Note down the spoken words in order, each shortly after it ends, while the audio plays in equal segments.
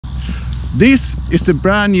This is the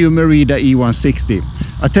brand new Merida eONE-SIXTY.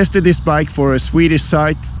 I tested this bike for a Swedish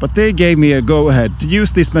site, but they gave me a go-ahead to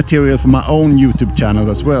use this material for my own YouTube channel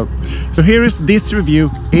as well. So here is this review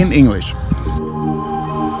in English.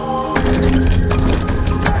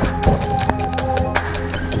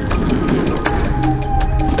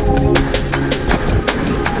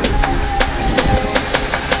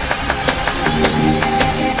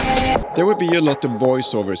 There will be a lot of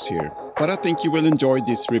voiceovers here, but I think you will enjoy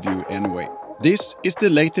this review anyway. This is the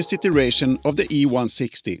latest iteration of the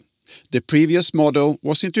eONE-SIXTY. The previous model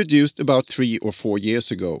was introduced about 3 or 4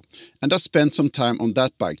 years ago, and I spent some time on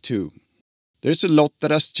that bike too. There's a lot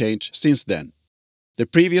that has changed since then. The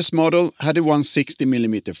previous model had a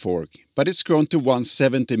 160mm fork, but it's grown to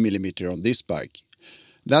 170mm on this bike.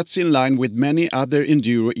 That's in line with many other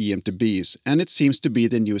enduro eMTBs, and it seems to be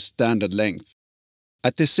the new standard length.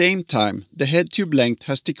 At the same time, the head tube length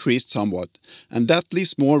has decreased somewhat, and that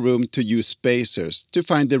leaves more room to use spacers to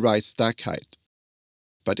find the right stack height.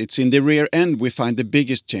 But it's in the rear end we find the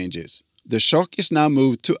biggest changes. The shock is now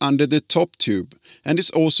moved to under the top tube and is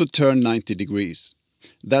also turned 90 degrees.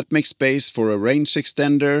 That makes space for a range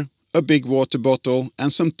extender, a big water bottle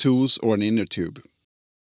and some tools or an inner tube.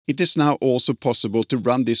 It is now also possible to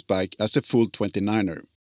run this bike as a full 29er.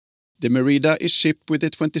 The Merida is shipped with a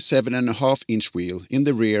 27.5-inch wheel in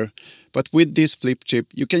the rear, but with this flip chip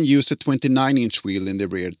you can use a 29-inch wheel in the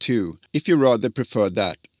rear too, if you rather prefer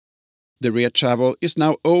that. The rear travel is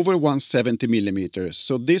now over 170mm,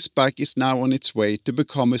 so this bike is now on its way to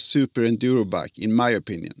become a super enduro bike in my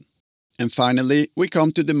opinion. And finally, we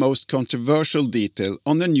come to the most controversial detail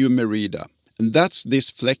on the new Merida, and that's this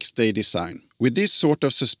flex stay design. With this sort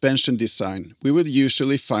of suspension design, we will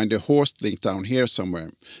usually find a horse link down here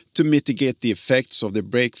somewhere to mitigate the effects of the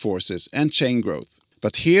brake forces and chain growth.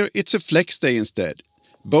 But here it's a flex stay instead,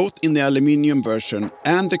 both in the aluminium version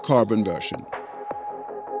and the carbon version.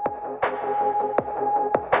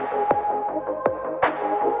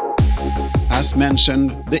 As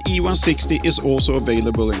mentioned, the eONE-SIXTY is also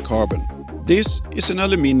available in carbon. This is an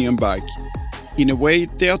aluminium bike. In a way,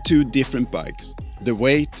 they are two different bikes. The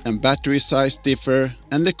weight and battery size differ,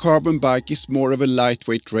 and the carbon bike is more of a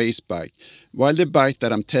lightweight race bike, while the bike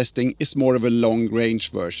that I'm testing is more of a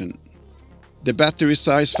long-range version. The battery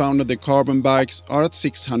size found on the carbon bikes are at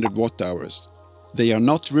 600 watt-hours. They are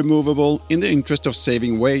not removable in the interest of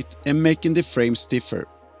saving weight and making the frame stiffer.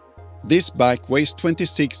 This bike weighs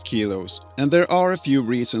 26 kilos, and there are a few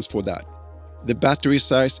reasons for that. The battery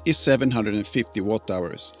size is 750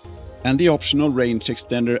 watt-hours. And the optional range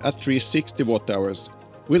extender at 360 watt-hours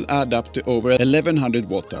will add up to over 1100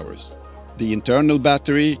 watt-hours. The internal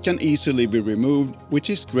battery can easily be removed, which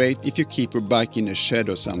is great if you keep your bike in a shed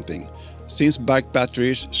or something, since bike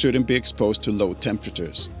batteries shouldn't be exposed to low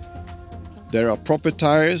temperatures. There are proper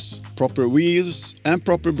tires, proper wheels and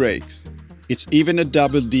proper brakes. It's even a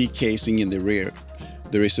double D casing in the rear.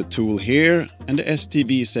 There is a tool here and the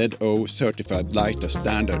STVZO certified light as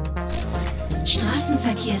standard.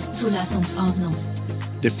 Straßenverkehrszulassungsordnung.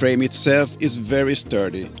 The frame itself is very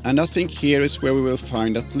sturdy, and I think here is where we will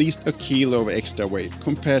find at least a kilo of extra weight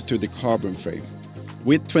compared to the carbon frame.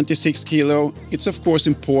 With 26 kilo, it's of course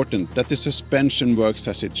important that the suspension works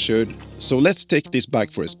as it should, so let's take this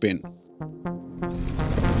bike for a spin.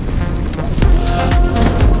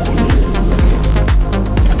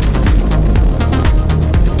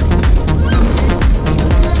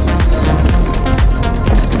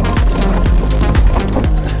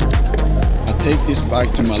 Take this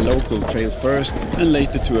bike to my local trail first and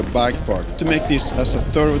later to a bike park to make this as a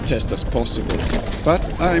thorough test as possible. But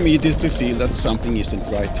I immediately feel that something isn't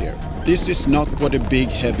right here. This is not what a big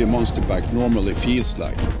heavy monster bike normally feels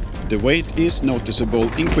like. The weight is noticeable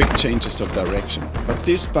in quick changes of direction, but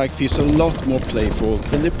this bike feels a lot more playful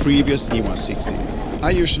than the previous eONE-SIXTY.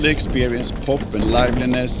 I usually experience pop and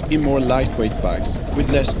liveliness in more lightweight bikes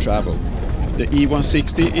with less travel. The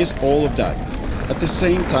eONE-SIXTY is all of that. At the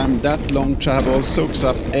same time, that long travel soaks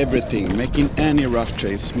up everything, making any rough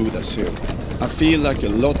trail smooth as silk. I feel like a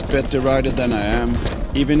lot better rider than I am,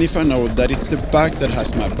 even if I know that it's the bike that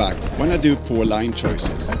has my back when I do poor line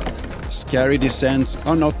choices. Scary descents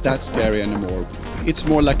are not that scary anymore. It's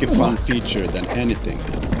more like a fun feature than anything.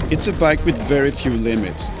 It's a bike with very few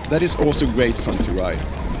limits that is also great fun to ride.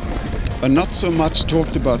 A not so much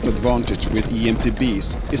talked about advantage with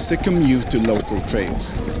eMTBs is the commute to local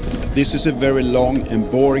trails. This is a very long and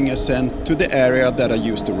boring ascent to the area that I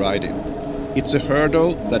used to ride in. It's a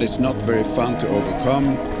hurdle that is not very fun to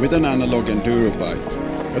overcome with an analog enduro bike.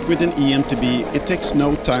 But with an eMTB it takes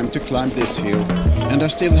no time to climb this hill, and I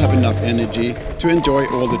still have enough energy to enjoy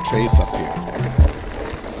all the trails up here.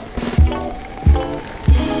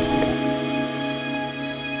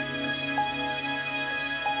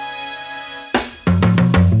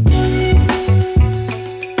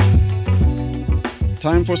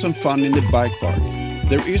 Time for some fun in the bike park.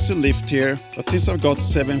 There is a lift here, but since I've got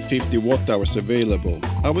 750 watt-hours available,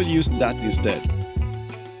 I will use that instead.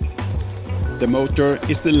 The motor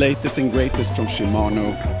is the latest and greatest from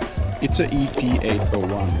Shimano. It's a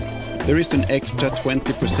EP801. There is an extra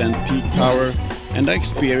 20% peak power, and I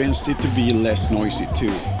experienced it to be less noisy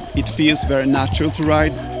too. It feels very natural to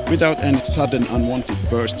ride without any sudden unwanted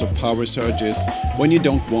bursts of power surges when you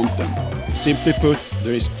don't want them. Simply put,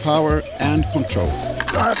 there is power and control.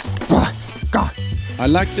 I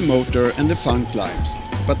like the motor and the fun climbs,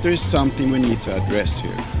 but there is something we need to address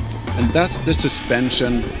here. And that's the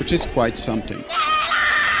suspension, which is quite something.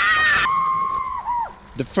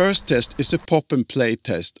 The first test is a pop and play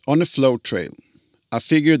test on a flow trail. I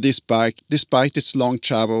figure this bike, despite its long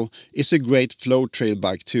travel, is a great flow trail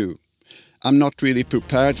bike too. I'm not really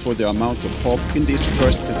prepared for the amount of pop in this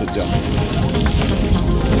first little jump.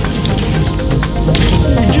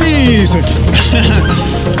 Jesus!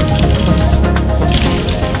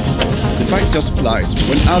 The bike just flies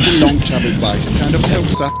when other long travel bikes kind of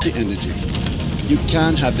soaks up the energy. You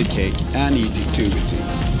can have the cake and eat it too, it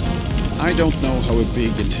seems. I don't know how a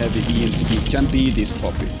big and heavy eMTB can be this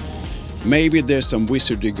poppy. Maybe there's some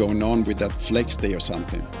wizardry going on with that flex day or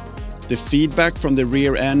something. The feedback from the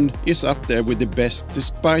rear end is up there with the best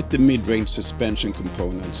despite the mid-range suspension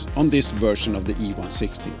components on this version of the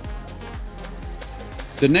eONE-SIXTY.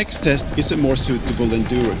 The next test is a more suitable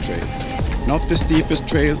enduro trail. Not the steepest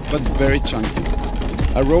trail, but very chunky.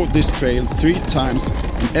 I rode this trail 3 times,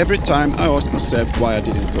 and every time I asked myself why I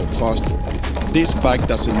didn't go faster. This bike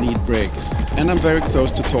doesn't need brakes, and I'm very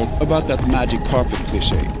close to talk about that magic carpet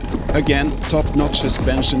cliché. Again, top-notch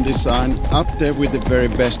suspension design up there with the very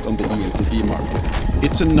best on the eMTB market.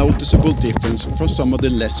 It's a noticeable difference from some of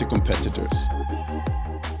the lesser competitors.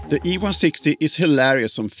 The eONE-SIXTY is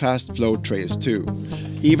hilarious on fast flow trails too,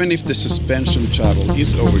 even if the suspension travel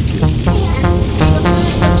is overkill.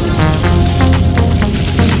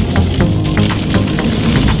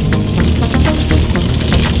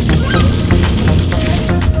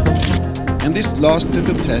 In this last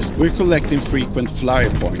little test, we're collecting frequent flyer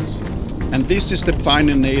points. And this is the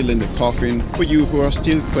final nail in the coffin for you who are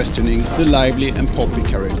still questioning the lively and poppy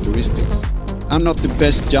characteristics. I'm not the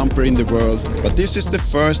best jumper in the world, but this is the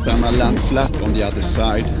first time I land flat on the other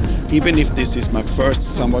side, even if this is my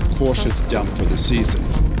first somewhat cautious jump for the season.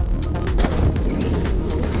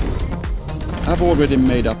 I've already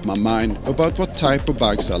made up my mind about what type of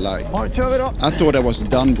bikes I like. I thought I was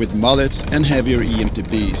done with mullets and heavier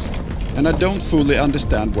eMTBs, and I don't fully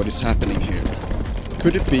understand what is happening here.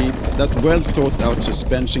 Could it be that well-thought-out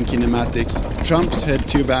suspension kinematics trumps head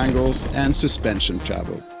tube angles and suspension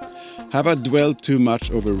travel? Have I dwelled too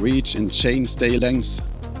much over reach and chainstay lengths?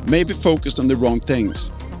 Maybe focused on the wrong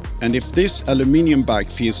things? And if this aluminium bike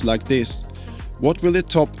feels like this, what will the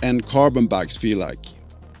top-end carbon bikes feel like?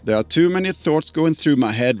 There are too many thoughts going through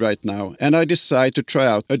my head right now, and I decide to try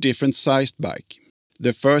out a different sized bike.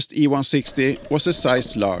 The first eONE-SIXTY was a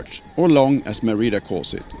size large, or long as Merida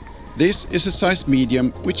calls it. This is a size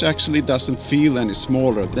medium, which actually doesn't feel any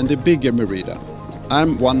smaller than the bigger Merida.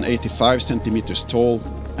 I'm 185 centimeters tall,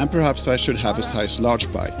 and perhaps I should have a size large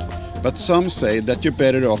bike. But some say that you're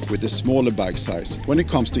better off with a smaller bike size when it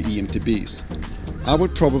comes to eMTBs. I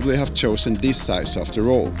would probably have chosen this size after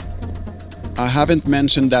all. I haven't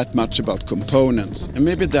mentioned that much about components, and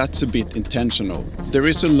maybe that's a bit intentional. There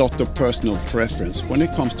is a lot of personal preference when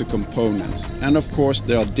it comes to components, and of course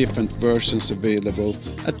there are different versions available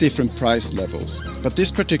at different price levels. But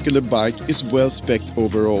this particular bike is well spec'd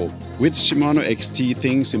overall, with Shimano XT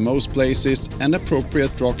things in most places and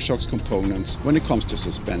appropriate RockShox components when it comes to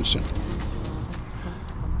suspension.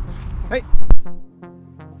 Hey!